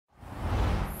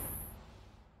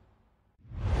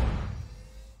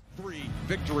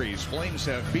victories. Flames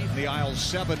have beaten the Isles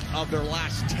 7 of their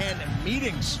last 10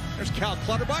 meetings. There's Cal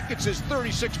Clutterbuck. It's his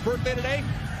 36th birthday today,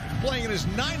 playing in his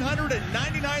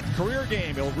 999th career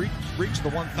game. He'll reach the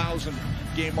 1,000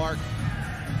 game mark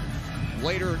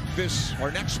later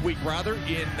next week rather,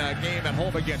 in a game at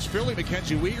home against Philly.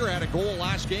 Mackenzie Weegar had a goal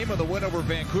last game in the win over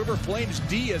Vancouver. Flames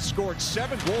D has scored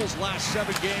 7 goals last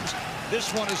 7 games.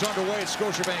 This one is underway at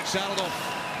Scotiabank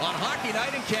Saddledome on Hockey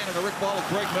Night in Canada. Rick Ball with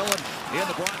Greg Millen in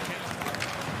the broadcast.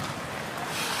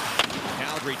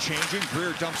 Calgary changing.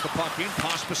 Greer dumps the puck in.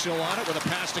 Pospisil on it with a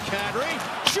pass to Kadri.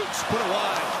 Shoots, put it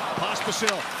wide.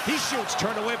 Pospisil, he shoots,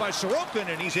 turned away by Sorokin,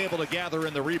 and he's able to gather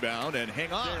in the rebound and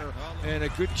hang on. And a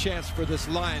good chance for this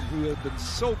line, who have been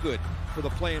so good for the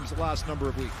Flames the last number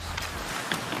of weeks.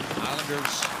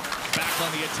 Islanders back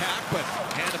on the attack, but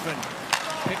Hanifin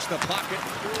picks the pocket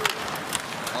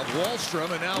of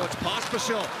Wahlstrom, and now it's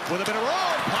Pospisil with a bit of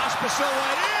roll. Pospisil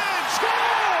right in,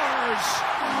 scores!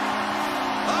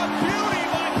 A beauty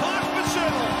by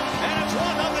Pospisil, and it's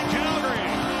 1-0 Calgary.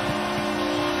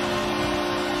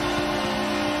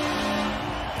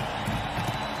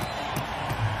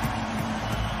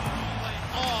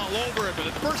 All over it,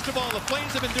 but first of all, the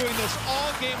Flames have been doing this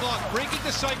all game long, breaking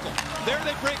the cycle. There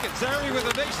they break it. Zary with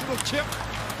a nice little chip.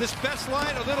 This best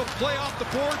line, a little play off the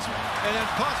boards, and then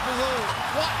Pospisil,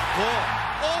 what goal?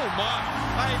 Oh my!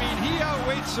 I mean, he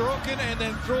outweighs Sorokin and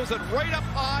then throws it right up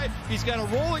high. He's got a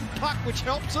rolling puck which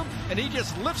helps him, and he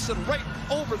just lifts it right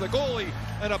over the goalie.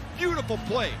 And a beautiful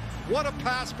play. What a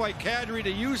pass by Kadri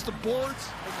to use the boards.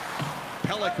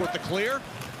 Pelech with the clear.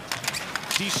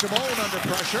 DeSimone under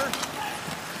pressure.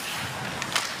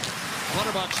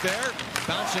 Clutterbuck's there.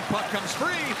 Bouncing puck comes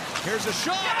free. Here's a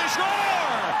shot. They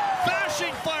score!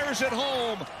 Fasching fires it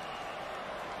home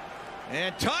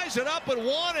and ties it up at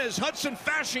 1 as Hudson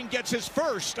Fasching gets his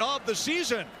first of the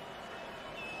season.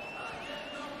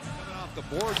 Off the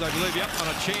boards, I believe, yep, on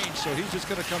a change. So he's just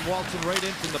going to come waltzing right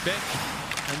in from the bench.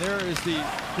 And there is the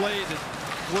play that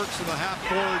works in the half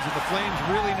boards, and the Flames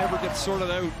really never get sorted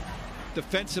out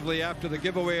defensively after the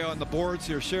giveaway on the boards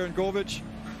here. Sharangovich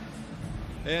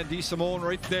and DeSimone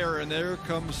right there, and there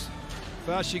comes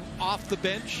Fasching off the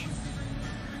bench.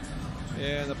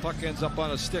 And the puck ends up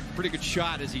on a stick. Pretty good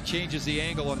shot as he changes the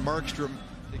angle on Markstrom.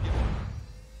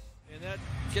 And that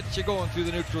gets you going through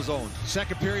the neutral zone.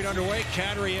 Second period underway.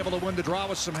 Kadri able to win the draw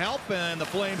with some help, and the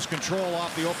Flames control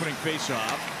off the opening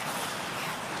faceoff.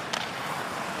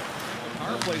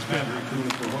 Power play's been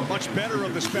much better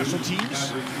of the special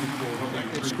teams.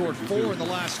 They've scored 4 in the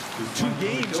last 2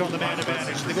 games on the man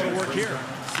advantage. They go to work here.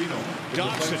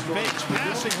 Dobson fakes,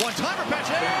 passing, one-timer patch,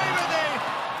 and they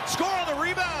score on the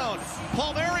rebound.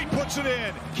 Palmieri puts it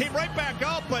in. Came right back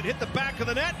out, but hit the back of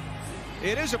the net.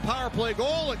 It is a power play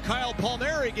goal, and Kyle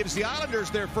Palmieri gives the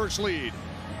Islanders their first lead.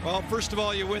 Well, first of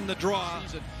all, you win the draw,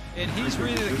 and he's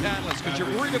really the catalyst, because you're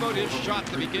worried about his shot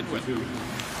to begin with.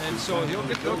 And so they'll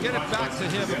get it back to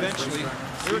him eventually.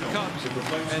 Here it comes,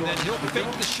 and then he'll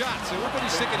fake the shot. So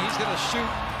everybody's thinking he's going to shoot,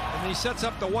 and he sets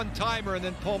up the one-timer, and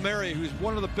then Palmieri, who's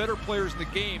one of the better players in the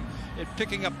game at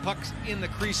picking up pucks in the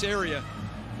crease area,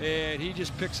 and he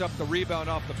just picks up the rebound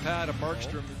off the pad of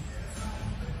Markstrom.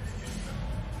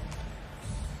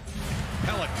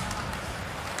 Pelech.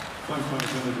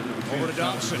 Over to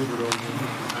Dobson.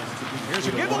 Here's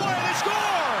a giveaway. They score!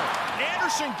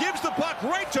 Anderson gives the puck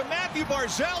right to Matthew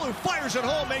Barzal, who fires it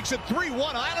home, makes it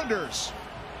 3-1 Islanders.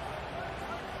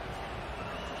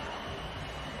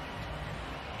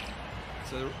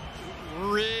 It's a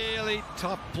really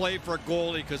tough play for a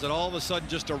goalie, because it all of a sudden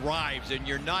just arrives and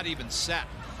you're not even set.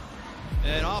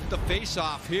 And off the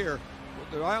face-off here,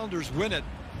 the Islanders win it.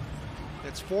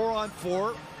 It's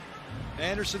 4-on-4.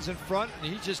 Anderson's in front,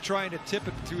 and he's just trying to tip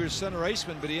it to his center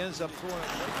iceman, but he ends up throwing it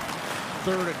right.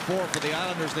 3rd and 4 for the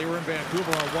Islanders. They were in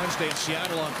Vancouver on Wednesday and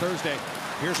Seattle on Thursday.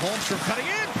 Here's Holmstrom cutting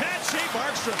in. Pad save,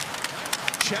 Markstrom.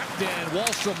 Checked, and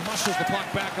Wahlstrom muscles the puck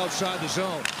back outside the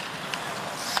zone.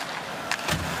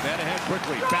 That ahead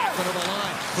quickly. Back into the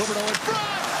line. Huberdeau in front.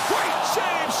 Great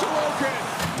save, Sorokin.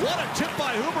 What a tip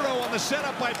by Huberdeau on the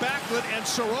setup by Backlund and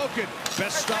Sorokin.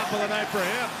 Best stop of the night for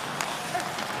him.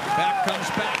 Back comes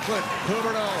Backlund.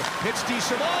 Huberdeau hits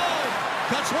DeSimone.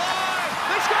 Cuts wide.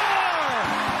 They score!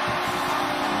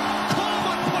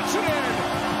 Coleman puts it in.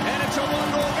 And it's a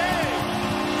 1-goal game.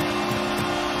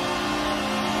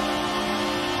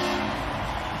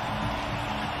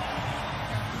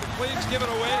 The Flames give it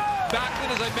away.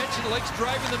 Backlund, as I mentioned, likes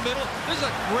driving the middle. This is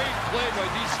a great play by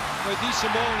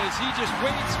DeSimone as he just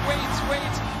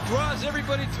waits, draws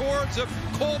everybody towards him.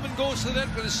 Coleman goes to the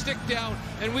net with his stick down,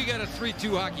 and we got a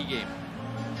 3-2 hockey game.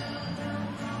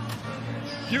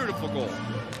 Beautiful goal.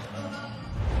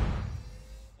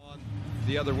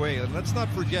 the other way. And let's not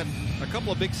forget a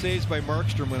couple of big saves by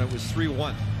Markstrom when it was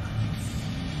 3-1.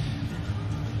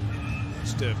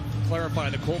 Just to clarify,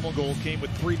 the Coleman goal came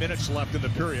with 3 minutes left in the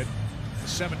period. The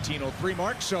 17:03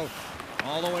 mark. So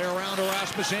all the way around to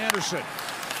Rasmus Andersson.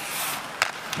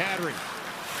 Kadri.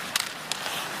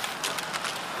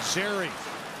 Zary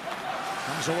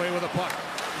comes away with a puck.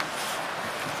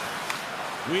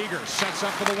 Weegar sets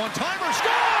up for the one-timer.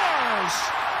 Scores!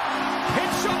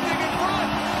 Hits something in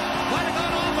front. Might have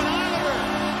gone off an Islander.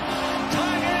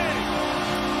 Tie game.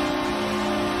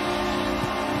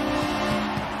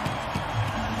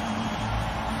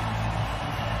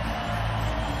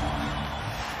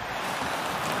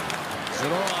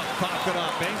 Zadorov popped it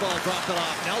up. Engvall dropped it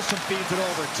off. Nelson feeds it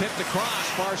over. Tipped across.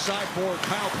 Far side for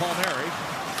Kyle Palmieri.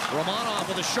 Romanov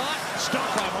with a shot.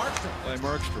 Stopped by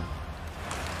Markstrom.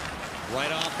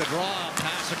 Right off the draw.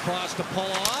 Pass across to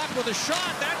Pollock with a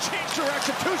shot. That changed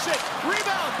direction. Tusic.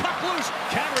 Rebound. Puck loose.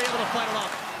 Kadri able to fight it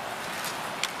off.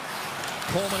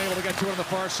 Coleman able to get to it on the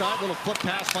far side. Little flip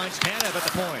pass finds Tanev at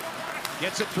the point.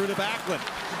 Gets it through the Backlund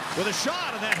with a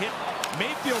shot, and that hit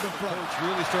Mayfield in front. Coach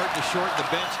really starting to shorten the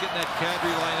bench, getting that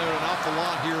Kadri line out an awful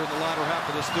lot here in the latter half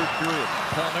of this third period.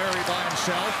 Palmieri by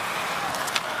himself.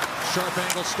 Sharp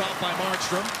angle stop by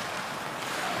Markstrom.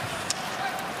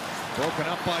 Broken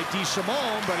up by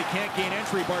DeSimone, but he can't gain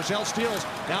entry. Barzal steals.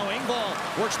 Now Engvall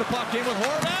works the puck in with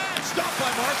Horvat. Stopped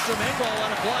by Markstrom. Engvall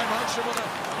let it fly. Markstrom with a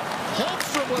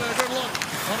Holmstrom with a good look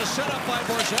on a setup by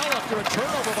Barzal after a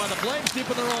turnover by the Flames deep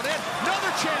in their own end.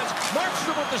 Another chance.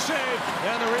 Markstrom with the save,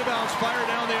 and the rebound's fired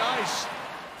down the ice.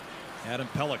 Adam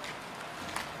Pelech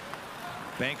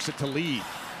banks it to Lee.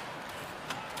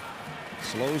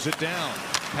 Slows it down.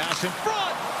 Pass in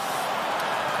front.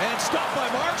 And stopped by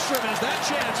Markstrom as that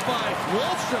chance by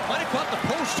Wahlstrom. Might have caught the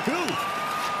post, too.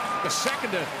 A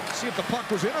second to see if the puck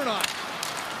was in or not.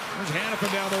 There's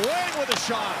Hannafin down the wing with a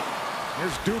shot.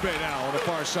 Here's Dubé now on the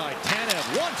far side. Tanev,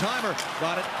 one-timer,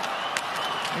 got it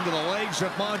into the legs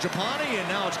of Mangiapane, and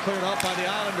now it's cleared up by the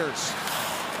Islanders,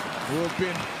 who have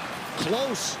been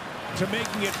close to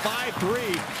making it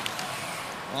 5-3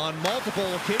 on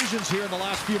multiple occasions here in the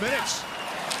last few minutes.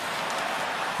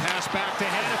 Pass back to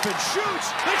Hannafin,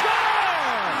 shoots, they score!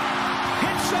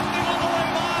 Hits something on the way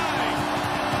by.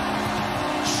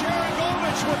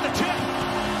 Sharangovich with the tip,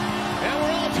 and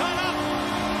we're all tied up.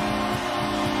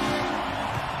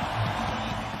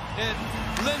 And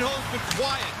Lindholm's been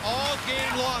quiet all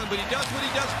game long, but he does what he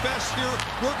does best here,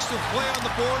 works the play on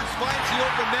the boards, finds the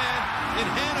open man, and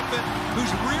Hannafin,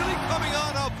 who's really coming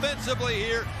on offensively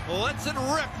here, lets it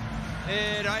rip.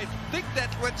 And I think that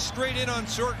went straight in on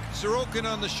Sorokin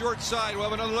on the short side. We'll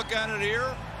have another look at it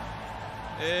here.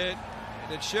 And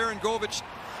then Sharangovich.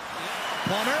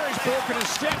 Palmieri's broken his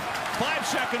stick. 5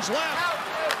 seconds left.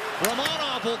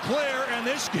 Romanov will clear, and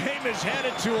this game is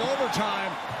headed to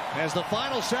overtime as the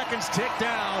final seconds tick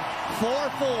down.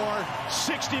 4-4,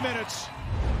 60 minutes.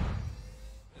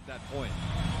 At that point.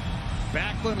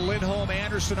 Backlund, Lindholm,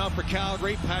 Andersson up for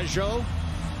Calgary. Pajot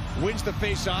wins the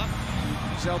faceoff.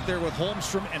 He's out there with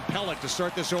Holmstrom and Pelech to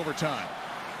start this overtime.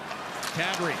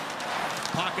 Kadri,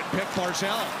 pocket pick,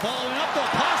 Barzal, following up the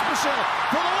Pospisil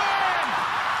for the win!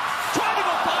 Trying to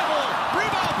go 5-hole,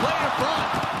 rebound play in front.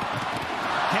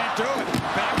 Can't do it.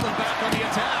 Backlund back on the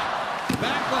attack.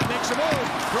 Backlund makes a move,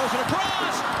 throws it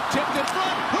across, tipped in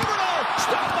front. Huberdeau,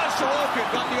 stopped by Sorokin,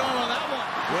 got the arm on that one.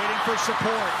 Waiting for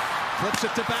support, flips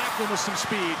it to Backlund with some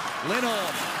speed.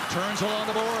 Lindholm turns along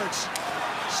the boards,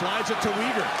 slides it to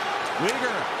Weegar.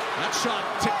 Weegar, that shot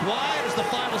tipped wide as the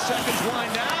final seconds wind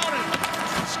down, and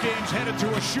this game's headed to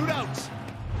a shootout.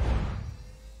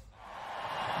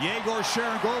 Yegor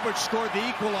Sharangovich scored the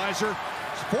equalizer.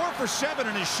 He's 4 for 7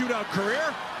 in his shootout career.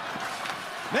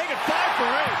 Make it 5 for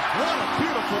 8. What a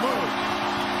beautiful move.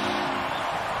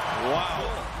 Wow.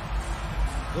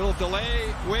 Little delay,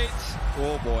 waits.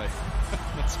 Oh boy.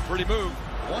 That's a pretty move.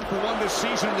 1 for 1 this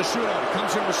season in the shootout.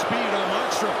 Comes in with speed on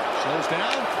Markstrom. Slows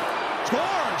down.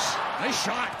 Scores! Nice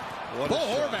shot. What a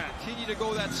Horvat. Continue to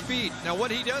go that speed. Now what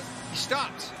he does, he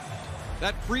stops.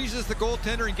 That freezes the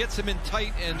goaltender and gets him in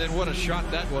tight, and then what a shot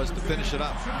that was to finish it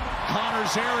up. Connor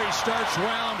Zary starts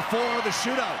round 4 of the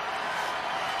shootout.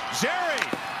 Zary,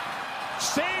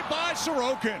 saved by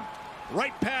Sorokin.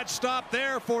 Right pad stop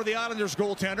there for the Islanders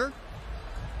goaltender.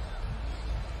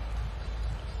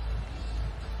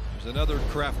 There's another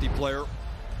crafty player.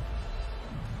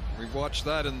 We watched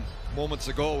that moments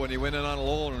ago when he went in on a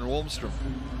loan and Wahlstrom.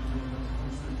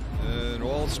 And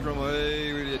Wahlstrom,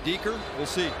 a deker, we'll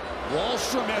see.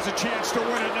 Wahlstrom has a chance to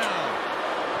win it now.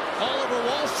 Oliver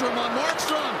Wahlstrom on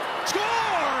Markstrom.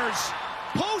 Scores!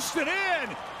 Post Tossed it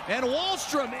in, and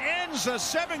Wahlstrom ends a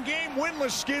 7-game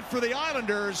winless skid for the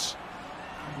Islanders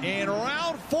in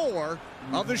round 4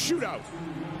 of the shootout.